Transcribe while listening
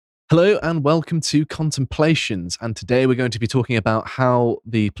Hello and welcome to Contemplations. And today we're going to be talking about how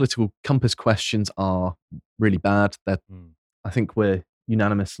the political compass questions are really bad. I think we're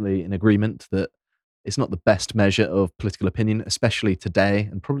unanimously in agreement that it's not the best measure of political opinion, especially today,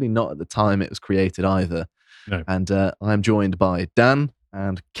 and probably not at the time it was created either. No. And I'm joined by Dan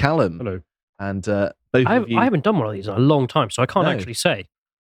and Callum. Hello. And both of you. I haven't done one of these in a long time, so I can't actually say.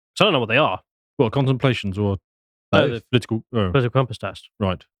 So I don't know what they are. Well, Contemplations or Both. political... Political compass test.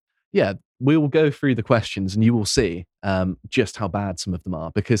 Right. Yeah, we will go through the questions and you will see just how bad some of them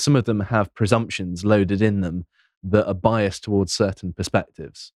are, because some of them have presumptions loaded in them that are biased towards certain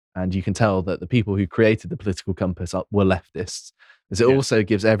perspectives. And you can tell that the people who created the political compass were leftists, as it also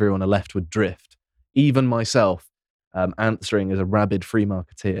gives everyone a leftward drift. Even myself, answering as a rabid free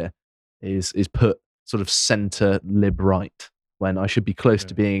marketeer, is put sort of centre lib-right, when I should be close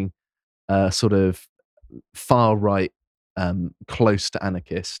to being sort of far-right, close to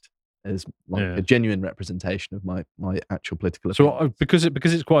anarchist, as like a genuine representation of my actual political opinion. So because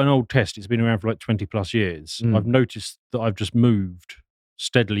it's quite an old test, it's been around for like 20 plus years, I've noticed that I've just moved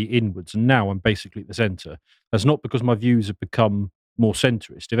steadily inwards, and now I'm basically at the centre. That's not because my views have become more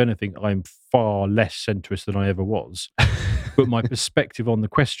centrist. If anything, I'm far less centrist than I ever was. But my perspective on the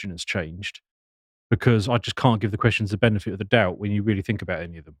question has changed, because I just can't give the questions the benefit of the doubt when you really think about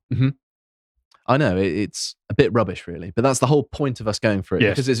any of them. Mm-hmm. I know, it's a bit rubbish, really, but that's the whole point of us going through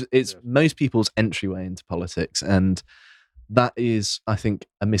it, because it's most people's entryway into politics, and that is, I think,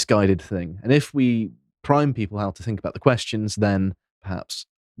 a misguided thing. And if we prime people how to think about the questions, then perhaps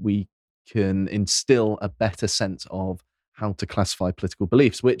we can instill a better sense of how to classify political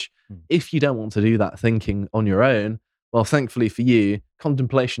beliefs, which, if you don't want to do that thinking on your own, well, thankfully for you,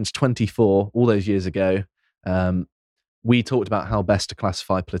 Contemplations 24, all those years ago, we talked about how best to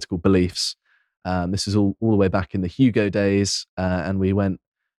classify political beliefs. This is all the way back in the Hugo days, and we went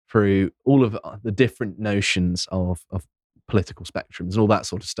through all of the different notions of political spectrums and all that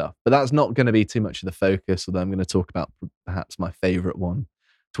sort of stuff. But that's not going to be too much of the focus, although I'm going to talk about perhaps my favourite one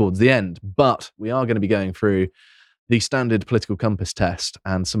towards the end. But we are going to be going through the standard political compass test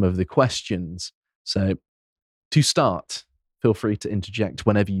and some of the questions. So to start, feel free to interject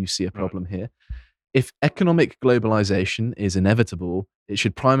whenever you see a problem here. If economic globalization is inevitable, it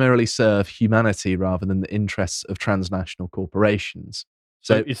should primarily serve humanity rather than the interests of transnational corporations.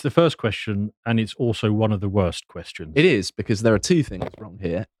 So it's the first question, and it's also one of the worst questions. It is, because there are two things wrong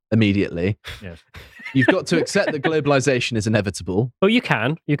here immediately. Yes. You've got to accept that globalization is inevitable. Well, you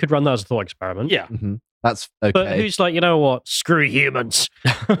can. You could run that as a thought experiment. Yeah. Mm-hmm. That's okay. But who's like, you know what? Screw humans.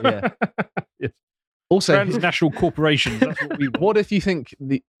 Yeah. Yes. Also, transnational corporations, that's what we want. What if you think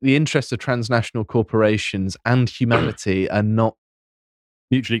the interests of transnational corporations and humanity are not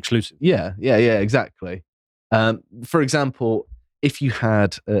mutually exclusive? Yeah, exactly. For example, if you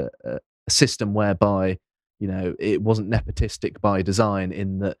had a system whereby, it wasn't nepotistic by design,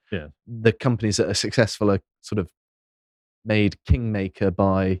 in that the companies that are successful are sort of made kingmaker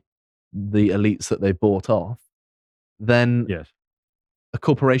by the elites that they bought off, then a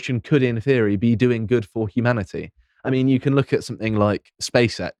corporation could, in theory, be doing good for humanity. I mean, you can look at something like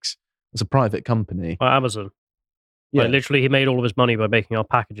SpaceX. It's a private company. Or Amazon. Yeah. Like, literally, he made all of his money by making our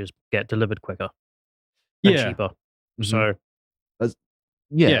packages get delivered quicker and cheaper. Mm-hmm. So,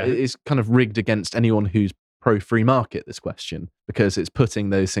 it's kind of rigged against anyone who's pro-free market, this question, because it's putting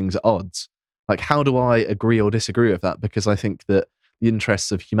those things at odds. Like, how do I agree or disagree with that? Because I think that the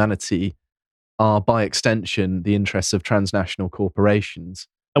interests of humanity are, by extension, the interests of transnational corporations.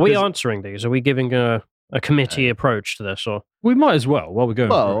 Are we answering these? Are we giving a committee approach to this? Or we might as well while we're going.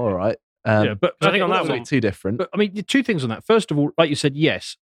 Well, all right. But I think on that one, too different. But I mean, two things on that. First of all, like you said,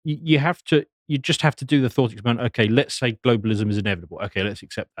 yes, you just have to do the thought experiment. Okay, let's say globalism is inevitable. Okay, let's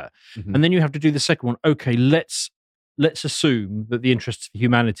accept that. Mm-hmm. And then you have to do the second one. Okay, let's assume that the interests of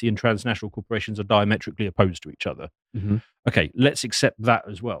humanity and transnational corporations are diametrically opposed to each other. Mm-hmm. Okay, let's accept that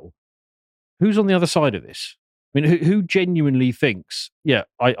as well. Who's on the other side of this? I mean, who genuinely thinks,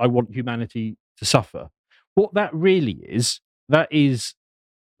 I want humanity to suffer? What that really is, that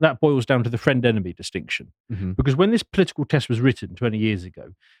boils down to the friend-enemy distinction. Mm-hmm. Because when this political test was written 20 years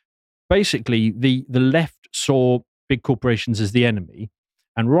ago, basically the left saw big corporations as the enemy,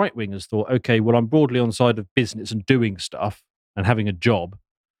 and right-wingers thought, okay, well, I'm broadly on the side of business and doing stuff and having a job,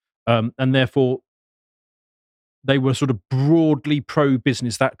 and therefore they were sort of broadly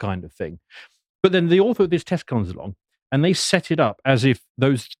pro-business, that kind of thing. But then the author of this test comes along, and they set it up as if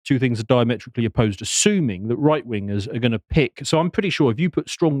those two things are diametrically opposed, assuming that right-wingers are going to pick. So I'm pretty sure if you put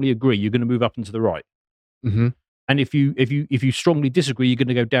strongly agree, you're going to move up and to the right. Mm-hmm. And if you strongly disagree, you're going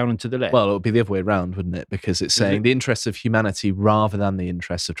to go down and to the left. Well, it would be the other way around, wouldn't it? Because it's saying the interests of humanity rather than the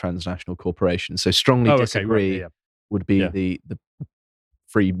interests of transnational corporations. So strongly disagree would be the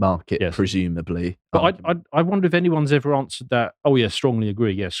free market, presumably. But I wonder if anyone's ever answered that. Oh yeah, strongly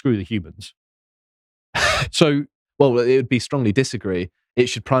agree. Yeah, screw the humans. So, well, it would be strongly disagree. It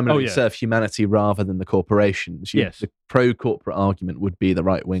should primarily serve humanity rather than the corporations. The pro-corporate argument would be the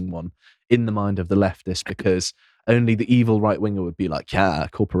right-wing one in the mind of the leftist, because only the evil right-winger would be like, yeah,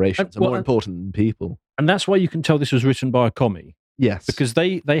 corporations are more important than people. And that's why you can tell this was written by a commie. Yes. Because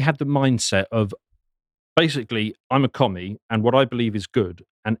they had the mindset of, basically, I'm a commie, and what I believe is good,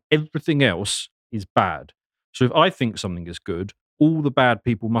 and everything else is bad. So if I think something is good, all the bad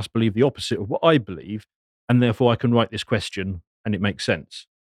people must believe the opposite of what I believe, and therefore I can write this question, and it makes sense.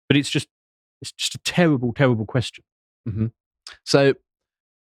 But it's just a terrible, terrible question. Mm-hmm. So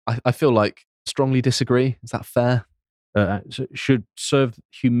I feel like strongly disagree. Is that fair? So it should serve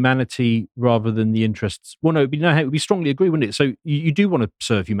humanity rather than the interests. Well, no, it would be strongly agree, wouldn't it? So you do want to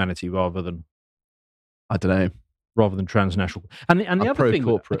serve humanity rather than, I don't know, rather than transnational. And the other thing,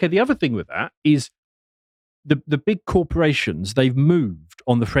 the other thing with that is the big corporations. They've moved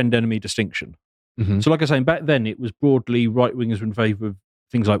on the friend-enemy distinction. Mm-hmm. So, like I was saying, back then it was broadly right-wingers were in favour of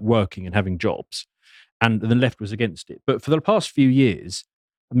things like working and having jobs, and the left was against it. But for the past few years,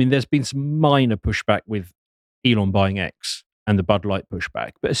 I mean, there's been some minor pushback with Elon buying X and the Bud Light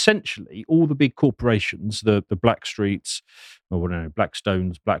pushback. But essentially, all the big corporations, the Blackstreets,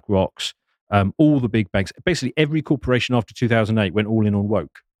 Blackstones, BlackRocks, all the big banks, basically every corporation after 2008 went all in on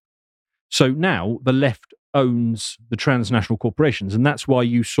woke. So now the left owns the transnational corporations, and that's why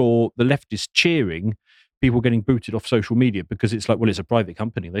you saw the leftists cheering people getting booted off social media, because it's like, well, it's a private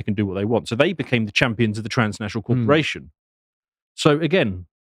company, they can do what they want. So they became the champions of the transnational corporation. So again,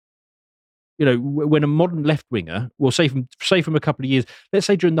 you know, when a modern left-winger, well, say from a couple of years, let's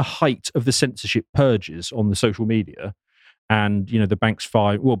say during the height of the censorship purges on the social media, and, you know, the banks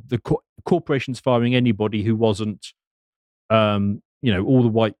corporations firing anybody who wasn't, you know, all the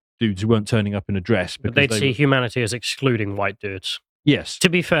white dudes who weren't turning up in a dress. But they'd see humanity as excluding white dudes. Yes. To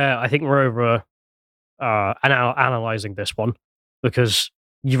be fair, I think we're over analysing this one, because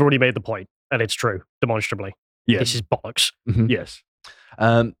you've already made the point, and it's true, demonstrably. Yes. This is bollocks. Mm-hmm. Yes.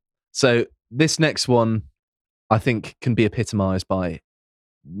 So this next one, I think, can be epitomised by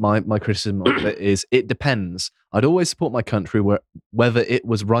my criticism of it is, it depends. I'd always support my country whether it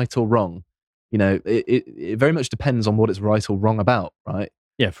was right or wrong. You know, it very much depends on what it's right or wrong about, right?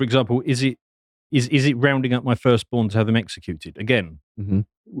 Yeah, for example, is it rounding up my firstborn to have them executed? Again, mm-hmm.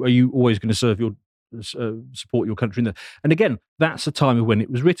 Are you always going to support your country in that? And again, that's the time of when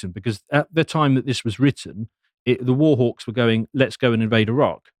it was written, because at the time that this was written, the war hawks were going, let's go and invade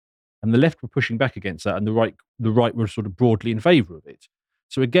Iraq. And the left were pushing back against that, and the right were sort of broadly in favour of it.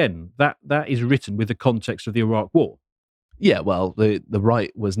 So again, that is written with the context of the Iraq War. Yeah, well, the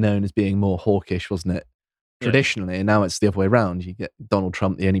right was known as being more hawkish, wasn't it? Traditionally, and now it's the other way around. You get Donald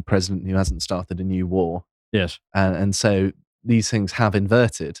Trump, the only president who hasn't started a new war. Yes. And so these things have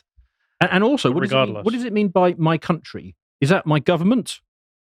inverted. And also, what does it mean by my country? Is that my government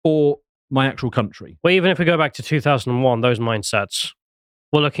or my actual country? Well, even if we go back to 2001, those mindsets,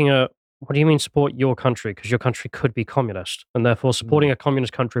 we're looking at, what do you mean support your country? Because your country could be communist, and therefore supporting a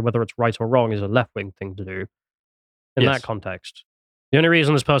communist country, whether it's right or wrong, is a left-wing thing to do in that context. The only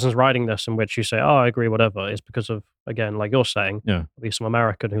reason this person's writing this, in which you say, oh, I agree, whatever, is because of, again, like you're saying, be some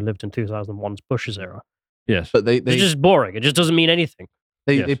American who lived in 2001's Bush's era. Yes. But it's just boring. It just doesn't mean anything.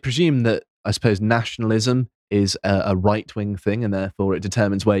 They presume that, I suppose, nationalism is a right-wing thing, and therefore it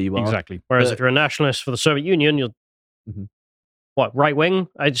determines where you are. Exactly. Whereas if you're a nationalist for the Soviet Union, you're, what, right-wing?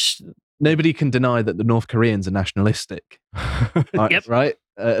 Nobody can deny that the North Koreans are nationalistic. Right?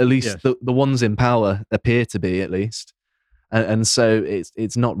 At least the ones in power appear to be, at least. And so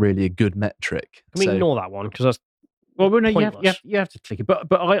it's not really a good metric. Can we ignore that one? Because that's you have to click it. But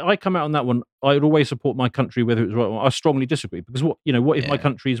I come out on that one. I would always support my country, whether it's right or wrong. I strongly disagree, because what if my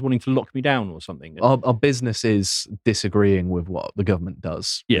country is wanting to lock me down or something? Our business is disagreeing with what the government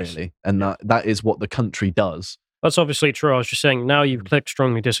does, really. And that is what the country does. That's obviously true. I was just saying, now you've clicked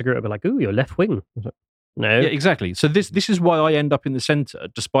strongly disagree, I'll be like, ooh, you're left-wing. No. Yeah, exactly. So this is why I end up in the centre,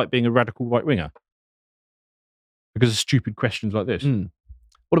 despite being a radical right-winger. Because of stupid questions like this.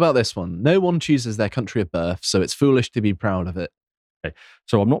 What about this one? No one chooses their country of birth, so it's foolish to be proud of it. Okay.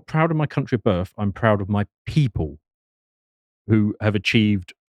 So I'm not proud of my country of birth. I'm proud of my people who have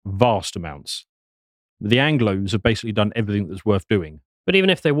achieved vast amounts. The Anglos have basically done everything that's worth doing. But even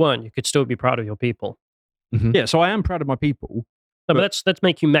if they weren't, you could still be proud of your people. Mm-hmm. Yeah, so I am proud of my people. No, but let's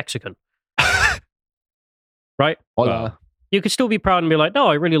make you Mexican. right? Hola. You could still be proud and be like, no,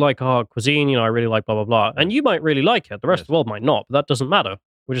 I really like our cuisine, I really like blah, blah, blah. And you might really like it. The rest of the world might not, but that doesn't matter.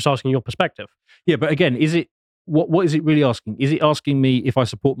 We're just asking your perspective. Yeah, but again, is it what is it really asking? Is it asking me if I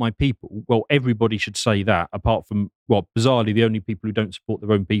support my people? Well, everybody should say that, apart from, well, bizarrely, the only people who don't support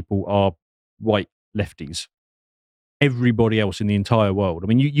their own people are white lefties. Everybody else in the entire world. I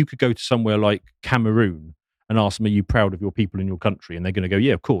mean, you could go to somewhere like Cameroon and ask them, are you proud of your people in your country? And they're going to go,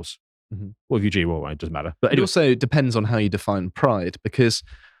 yeah, of course. Mm-hmm. What if you G? Well, it doesn't matter. But anyway. It also depends on how you define pride, because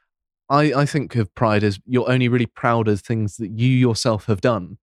I think of pride as you're only really proud of things that you yourself have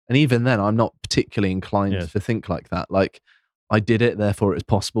done. And even then, I'm not particularly inclined to think like that. Like, I did it, therefore it was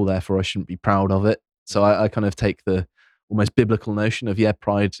possible, therefore I shouldn't be proud of it. So I kind of take the almost biblical notion of, yeah,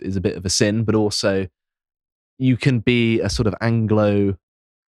 pride is a bit of a sin, but also you can be a sort of Anglo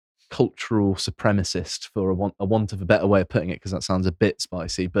cultural supremacist, for a want of a better way of putting it, because that sounds a bit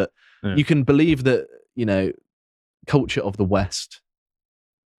spicy, but you can believe that, culture of the West,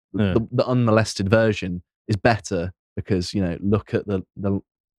 the unmolested version, is better because, look at the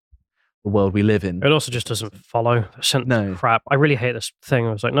world we live in. It also just doesn't follow. No. Crap. I really hate this thing.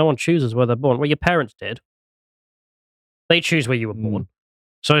 I was like, no one chooses where they're born. Well, your parents did. They choose where you were born.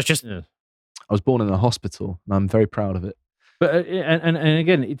 So it's just... I was born in a hospital, and I'm very proud of it. But and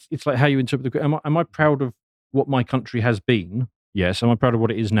again, it's like how you interpret the... Am I proud of what my country has been? Yes. Am I proud of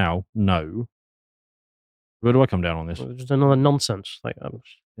what it is now? No. Where do I come down on this? It's just another nonsense.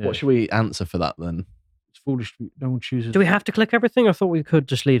 What should we answer for that, then? It's foolish. No one chooses. Do we have to click everything? I thought we could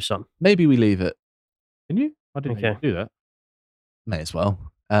just leave some. Maybe we leave it. Can you? I didn't know you could do that. May as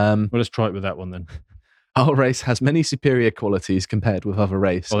well. Well, let's try it with that one then. Our race has many superior qualities compared with other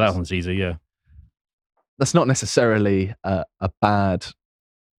races. Oh, that one's easy, yeah. That's not necessarily a bad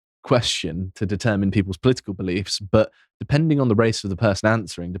question to determine people's political beliefs, but depending on the race of the person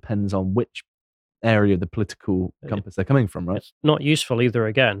answering depends on which area of the political compass they're coming from, right? It's not useful either,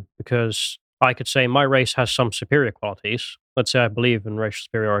 again, because I could say my race has some superior qualities. Let's say I believe in racial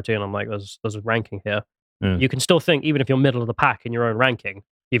superiority, and I'm like, there's a ranking here. Yeah. You can still think, even if you're middle of the pack in your own ranking,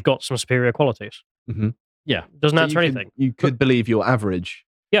 you've got some superior qualities. Mm-hmm. Yeah, doesn't answer anything. You could believe you're average.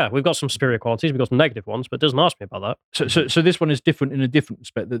 Yeah, we've got some superior qualities, we've got some negative ones, but it doesn't ask me about that. So this one is different in a different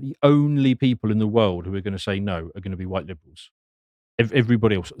respect, that the only people in the world who are going to say no are going to be white liberals.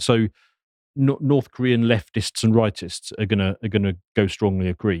 Everybody else. So North Korean leftists and rightists are gonna go strongly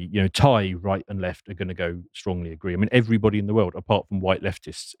agree. Thai right and left are going to go strongly agree. I mean, everybody in the world, apart from white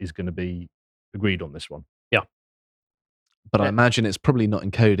leftists, is going to be agreed on this one. Yeah. But I imagine it's probably not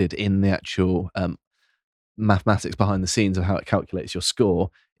encoded in the actual mathematics behind the scenes of how it calculates your score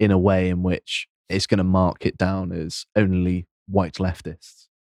in a way in which it's going to mark it down as only white leftists.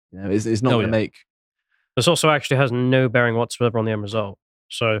 It's not going to make... This also actually has no bearing whatsoever on the end result.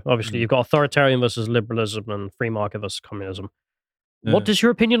 So obviously you've got authoritarian versus liberalism and free market versus communism. What does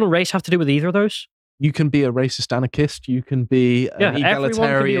your opinion on race have to do with either of those? You can be a racist anarchist. You can be an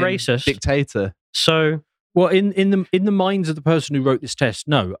egalitarian racist dictator. So... Well, in the minds of the person who wrote this test,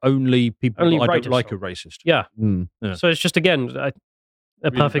 no, only people I don't like are racist. Yeah. Yeah. So it's just, again,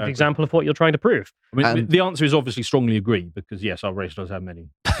 a perfect example of what you're trying to prove. I mean, the answer is obviously strongly agree, because yes, our race does have many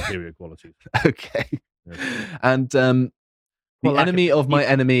superior qualities. Okay. Yeah. And the enemy of my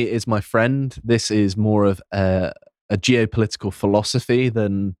enemy is my friend. This is more of a geopolitical philosophy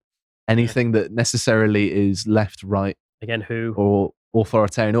than anything that necessarily is left, right. Again, who? Or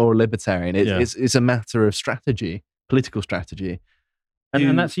authoritarian or libertarian. It's a matter of strategy, political strategy.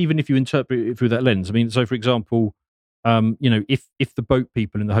 And that's even if you interpret it through that lens. I mean, so for example, if the boat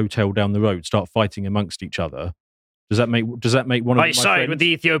people in the hotel down the road start fighting amongst each other, does that make one of I side with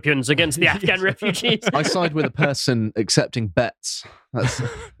the Ethiopians against the Afghan refugees? I side with a person accepting bets. That's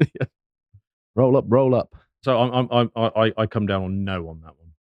roll up. So I come down on no on that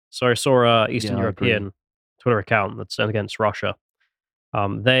one. So I saw an Eastern European Twitter account that's against Russia.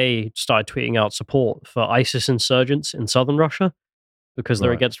 They started tweeting out support for ISIS insurgents in southern Russia because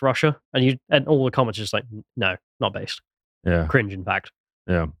they're against Russia, and all the comments are just like, no, not based. Yeah, cringe, in fact.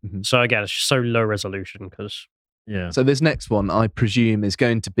 Yeah. Mm-hmm. So again, it's just so low resolution because. Yeah. So this next one, I presume, is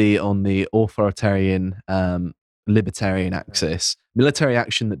going to be on the authoritarian, libertarian axis. Military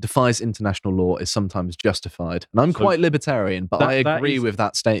action that defies international law is sometimes justified. And I'm quite libertarian, but I agree with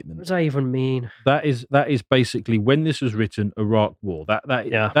that statement. What does that even mean? That is basically, when this was written, Iraq War.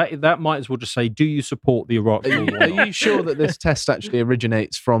 That might as well just say, do you support the Iraq War? Are you sure that this test actually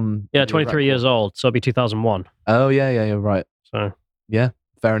originates from... Yeah, 23 years old, so it'll be 2001. Oh, yeah, you're right. So yeah,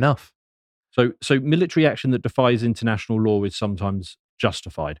 fair enough. So military action that defies international law is sometimes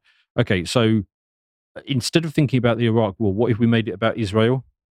justified. Okay, so instead of thinking about the Iraq War, what if we made it about Israel?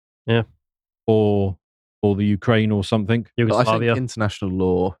 Yeah. Or or the Ukraine or something. But I think Yugoslavia. international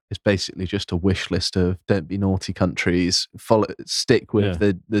law is basically just a wish list of don't be naughty countries. Stick with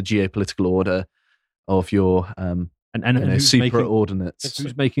the geopolitical order of your And superordinates.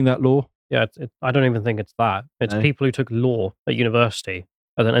 who's making that law? Yeah, I don't even think it's that. It's people who took law at university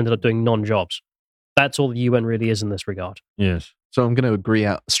and then ended up doing non-jobs. That's all the UN really is in this regard. Yes. So I'm going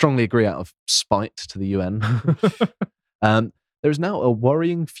to strongly agree out of spite to the UN. There is now a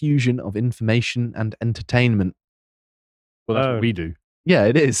worrying fusion of information and entertainment. Well, that's what we do. Yeah,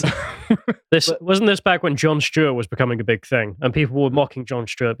 it is. Wasn't this back when Jon Stewart was becoming a big thing, and people were mocking Jon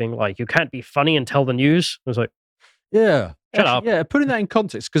Stewart, being like, "You can't be funny and tell the news." I was like, Yeah. Shut up. Yeah, putting that in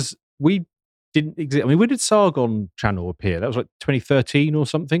context, because we didn't exist. I mean, when did Sargon Channel appear? That was like 2013 or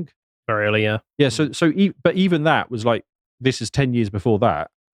something. very early, yeah. Yeah, but even that was like, this is 10 years before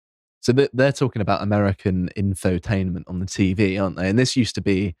that. So they're talking about American infotainment on the TV, aren't they? And this used to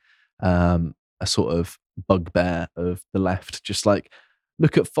be a sort of bugbear of the left, just like,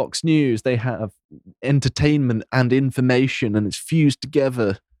 look at Fox News, they have entertainment and information and it's fused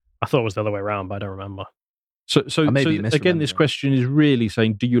together. I thought it was the other way around, but I don't remember. So again, this question is really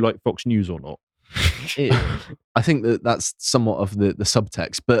saying, do you like Fox News or not? I think that's somewhat of the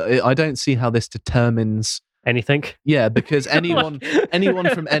subtext, but I don't see how this determines anything. Yeah, because anyone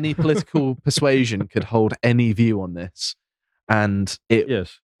from any political persuasion could hold any view on this, and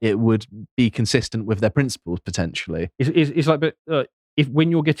it would be consistent with their principles potentially. It's like, but if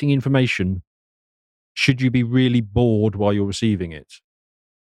when you're getting information, should you be really bored while you're receiving it,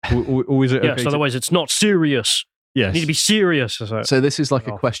 or is it? Yes, otherwise it's not serious. Yes, you need to be serious. So this is like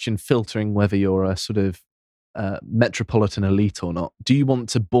a question filtering whether you're a sort of metropolitan elite or not. Do you want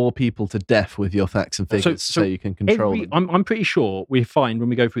to bore people to death with your facts and figures so you can control them? I'm pretty sure we find when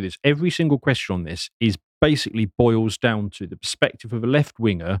we go through this, every single question on this is basically boils down to the perspective of a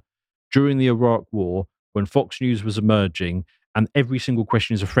left-winger during the Iraq War when Fox News was emerging, and every single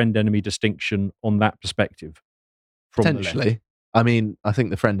question is a friend-enemy distinction on that perspective. Potentially. I mean, I think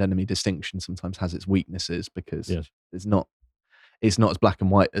the friend-enemy distinction sometimes has its weaknesses because it's not as black and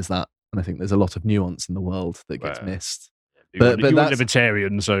white as that. And I think there's a lot of nuance in the world that gets missed. But you're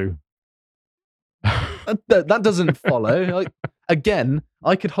libertarian, so that doesn't follow. Like, again,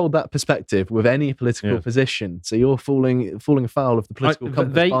 I could hold that perspective with any political position. So you're falling foul of the political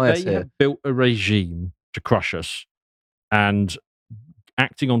compass bias they here. have built a regime to crush us, and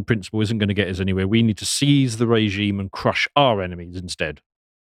acting on principle isn't going to get us anywhere. We need to seize the regime and crush our enemies instead.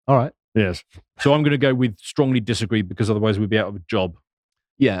 All right. Yes. So I'm going to go with strongly disagree, because otherwise we'd be out of a job.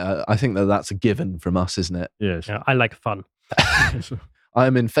 Yeah, I think that's a given from us, isn't it? Yes. Yeah, I like fun.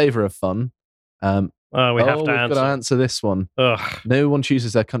 I'm in favour of fun. We've got to answer this one. Ugh. No one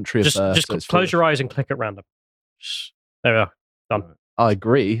chooses their country just, first. Just close your eyes and click at random. There we are. Done. I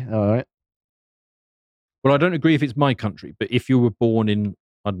agree. All right. Well, I don't agree if it's my country, but if you were born in,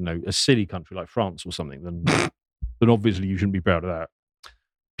 I don't know, a silly country like France or something, then obviously you shouldn't be proud of that.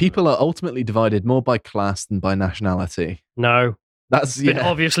 People are ultimately divided more by class than by nationality. No. That's been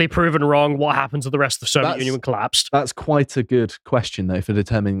obviously proven wrong. What happened to the rest of the Soviet Union when collapsed? That's quite a good question, though, for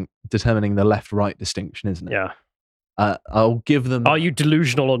determining the left-right distinction, isn't it? Yeah. I'll give them... Are you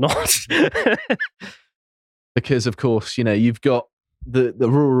delusional or not? Because, of course, you've got the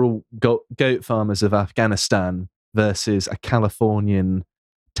rural goat farmers of Afghanistan versus a Californian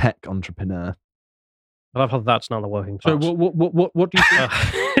tech entrepreneur. I love how that's not the working class. So what do you think?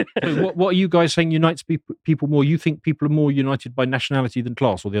 So what are you guys saying unites people more? You think people are more united by nationality than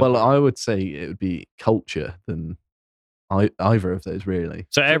class, or the other? Well, I would say it would be culture than either of those, really.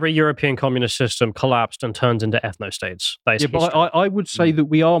 So every European communist system collapsed and turns into ethno-states. Yeah, but I would say that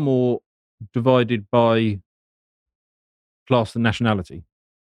we are more divided by class than nationality.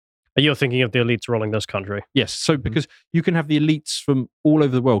 You're thinking of the elites ruling this country. Yes, so because you can have the elites from all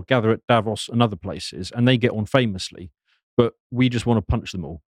over the world gather at Davos and other places, and they get on famously, but we just want to punch them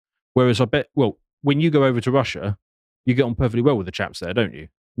all. Whereas I bet, when you go over to Russia, you get on perfectly well with the chaps there, don't you?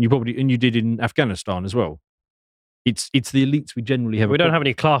 You did in Afghanistan as well. It's the elites we generally have. We don't have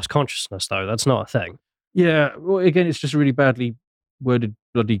any class consciousness, though. That's not a thing. Yeah, well, again, it's just a really badly worded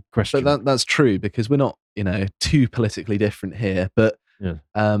bloody question. But that's true, because we're not, too politically different here, but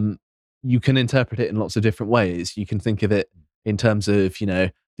you can interpret it in lots of different ways. You can think of it in terms of,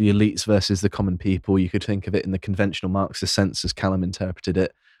 the elites versus the common people. You could think of it in the conventional Marxist sense as Callum interpreted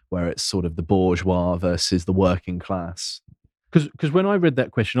it, where it's sort of the bourgeois versus the working class. Because when I read that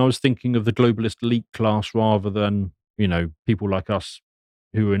question, I was thinking of the globalist elite class rather than, people like us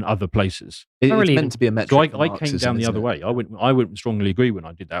who are in other places. It's meant to be a metric. So I came down the other way. I wouldn't strongly agree when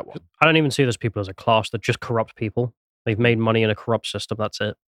I did that one. I don't even see those people as a class. They're just corrupt people. They've made money in a corrupt system. That's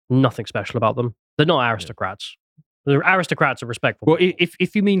it. Nothing special about them. They're not aristocrats. The aristocrats are respectful. Well,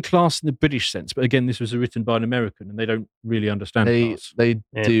 if you mean class in the British sense, but again, this was written by an American, and they don't really understand class. They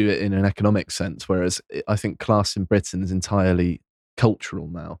do it in an economic sense, whereas I think class in Britain is entirely cultural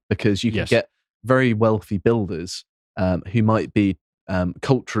now, because you can get very wealthy builders who might be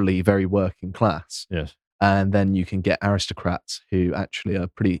culturally very working class. Yes. And then you can get aristocrats who actually are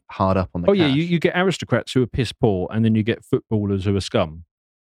pretty hard up on the cash. Yeah, you get aristocrats who are piss poor, and then you get footballers who are scum.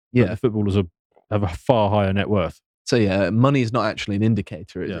 Yeah. But the footballers have a far higher net worth. So yeah, money is not actually an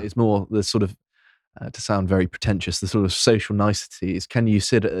indicator. It's more the sort of, to sound very pretentious, the sort of social niceties. Can you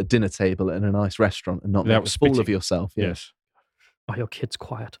sit at a dinner table in a nice restaurant and not make a fool of yourself? Yes. Are your kids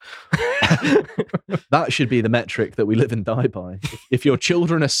quiet? That should be the metric that we live and die by. If your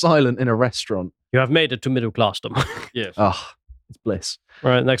children are silent in a restaurant, you have made it to middle classdom. Yes. It's bliss.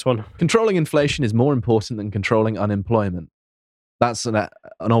 All right, next one. Controlling inflation is more important than controlling unemployment. That's an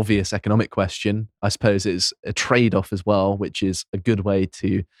obvious economic question. I suppose it's a trade-off as well, which is a good way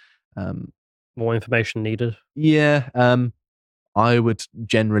to... more information needed. Yeah. I would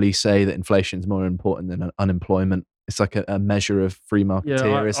generally say that inflation is more important than unemployment. It's like a measure of free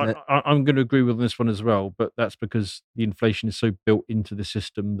marketeer, isn't it? I'm going to agree with this one as well, but that's because the inflation is so built into the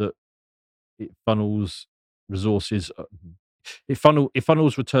system that it funnels resources... It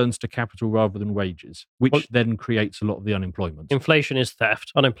funnels returns to capital rather than wages, which then creates a lot of the unemployment. Inflation is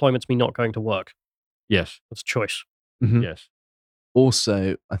theft. Unemployment's me not going to work. Yes. That's a choice. Mm-hmm. Yes.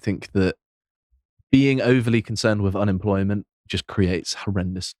 Also, I think that being overly concerned with unemployment just creates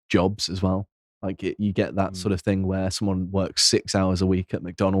horrendous jobs as well. Like you get that sort of thing where someone works 6 hours a week at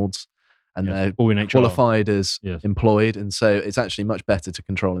McDonald's and they're qualified as employed. And so it's actually much better to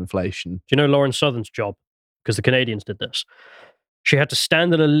control inflation. Do you know Lauren Southern's job? Because the Canadians did this. She had to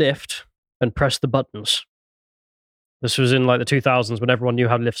stand in a lift and press the buttons. This was in like the 2000s when everyone knew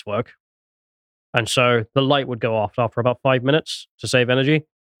how lifts work. And so the light would go off after about 5 minutes to save energy.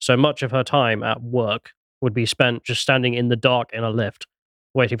 So much of her time at work would be spent just standing in the dark in a lift,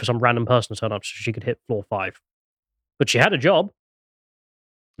 waiting for some random person to turn up so she could hit floor 5. But she had a job.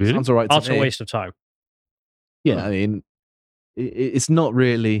 Really? Sounds all right to me. Utter waste of time. Yeah, I mean, it's not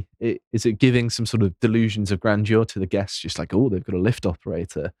really... Is it giving some sort of delusions of grandeur to the guests? Just like, oh, they've got a lift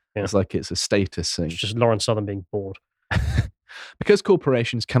operator. Yeah. It's like it's a status thing. It's just Lauren Southern being bored. Because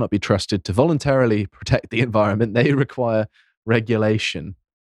corporations cannot be trusted to voluntarily protect the environment, they require regulation.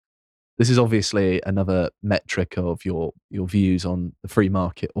 This is obviously another metric of your views on the free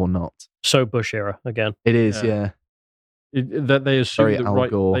market or not. So Bush era again. It is, yeah. That they assume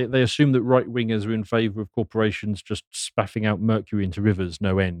that they assume that right wingers are in favour of corporations just spaffing out mercury into rivers,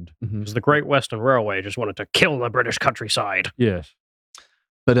 no end. Because the Great Western Railway just wanted to kill the British countryside. Yes,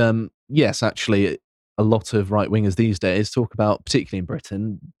 but yes, actually, a lot of right wingers these days talk about, particularly in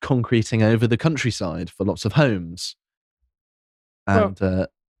Britain, concreting over the countryside for lots of homes. And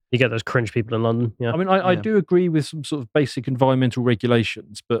you get those cringe people in London. Yeah, I mean, I do agree with some sort of basic environmental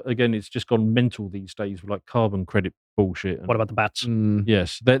regulations, but again, it's just gone mental these days with like carbon credit bullshit. What about the bats?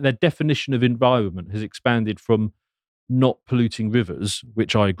 Yes, their definition of environment has expanded from not polluting rivers,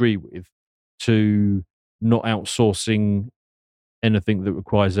 which I agree with, to not outsourcing anything that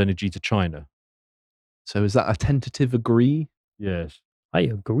requires energy to China. So is that a tentative agree? Yes. I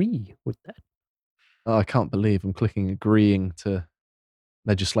agree with that. Oh, I can't believe I'm clicking agreeing to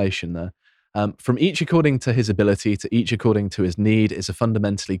legislation there. From each according to his ability to each according to his need is a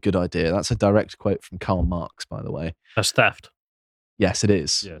fundamentally good idea. That's a direct quote from Karl Marx, by the way. That's theft. Yes, it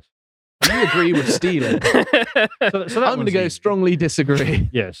is. Yes. You agree with stealing. So I'm going to go strongly disagree.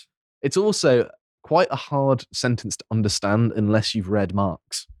 Yes. It's also quite a hard sentence to understand unless you've read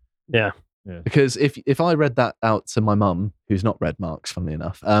Marx. Yeah. Because if I read that out to my mum, who's not read Marx, funnily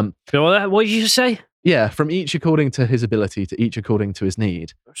enough. What did you say? Yeah, from each according to his ability to each according to his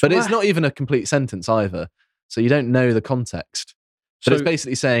need. But it's not even a complete sentence either. So you don't know the context. But it's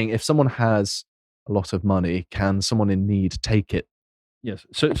basically saying if someone has a lot of money, can someone in need take it? Yes.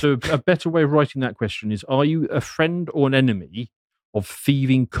 So a better way of writing that question is, are you a friend or an enemy of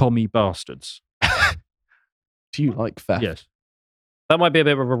thieving commie bastards? Do you like theft? Yes. That might be a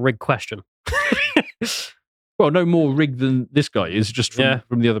bit of a rigged question. Well, no more rigged than this guy is, just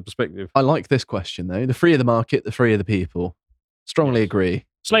from the other perspective. I like this question, though. The freer the market, the freer the people. Strongly agree.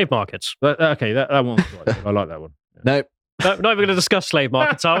 Slave markets. Okay, that one's right. I like that one. Yeah. Nope. No, not even going to discuss slave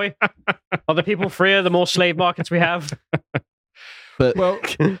markets, are we? Are the people freer the more slave markets we have? But well,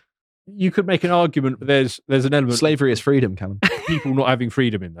 you could make an argument, but there's an element. Slavery is freedom, Callum. People not having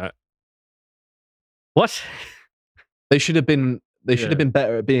freedom in that. What? They should have been They should have been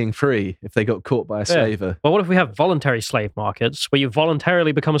better at being free if they got caught by a slaver. Well, what if we have voluntary slave markets where you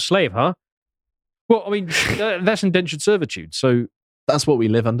voluntarily become a slave, huh? Well, I mean, that's indentured servitude. So that's what we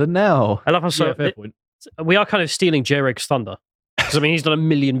live under now. I love how fair point. We are kind of stealing J-Rick's thunder. Because, I mean, he's done a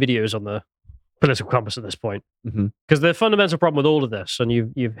million videos on the political compass at this point. Because the fundamental problem with all of this, and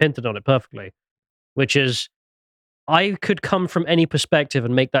you've hinted on it perfectly, which is I could come from any perspective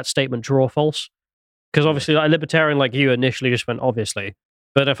and make that statement true or false. Because obviously, a libertarian like you initially just went, obviously.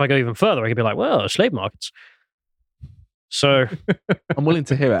 But if I go even further, I could be like, well, slave markets. So I'm willing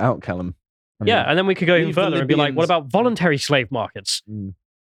to hear it out, Callum. And then we could go even further and be like, what about voluntary slave markets?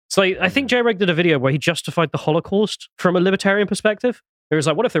 So I think J-Rick did a video where he justified the Holocaust from a libertarian perspective. It was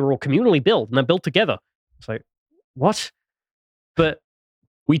like, what if they were all communally built and they're built together? It's like, what? But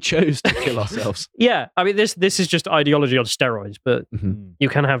we chose to kill ourselves. Yeah, I mean, this is just ideology on steroids, but you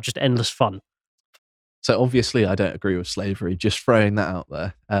can have just endless fun. So obviously, I don't agree with slavery. Just throwing that out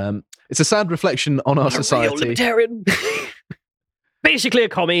there. It's a sad reflection on our society. Real libertarian. Basically a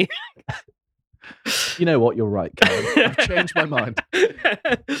commie. You know what? You're right, Callum. I've changed my mind.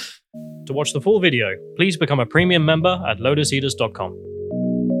 To watch the full video, please become a premium member at lotuseaters.com.